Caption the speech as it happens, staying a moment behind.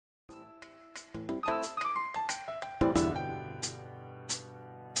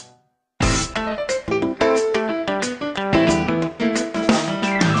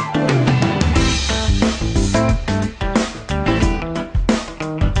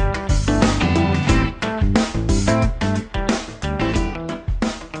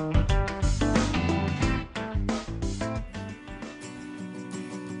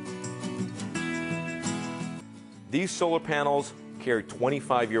solar panels carry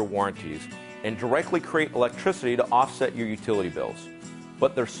 25-year warranties and directly create electricity to offset your utility bills.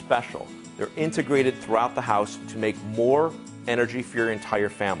 But they're special. They're integrated throughout the house to make more energy for your entire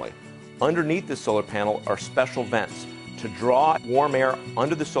family. Underneath the solar panel are special vents to draw warm air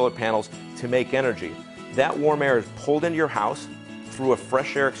under the solar panels to make energy. That warm air is pulled into your house through a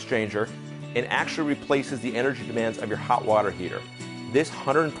fresh air exchanger and actually replaces the energy demands of your hot water heater. This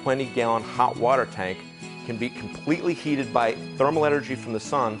 120-gallon hot water tank can be completely heated by thermal energy from the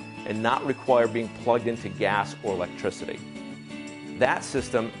sun and not require being plugged into gas or electricity. That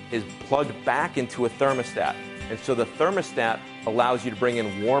system is plugged back into a thermostat, and so the thermostat allows you to bring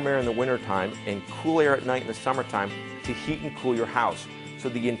in warm air in the wintertime and cool air at night in the summertime to heat and cool your house. So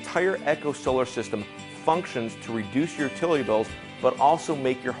the entire Echo solar system functions to reduce your utility bills, but also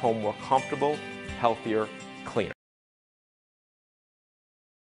make your home more comfortable, healthier, cleaner.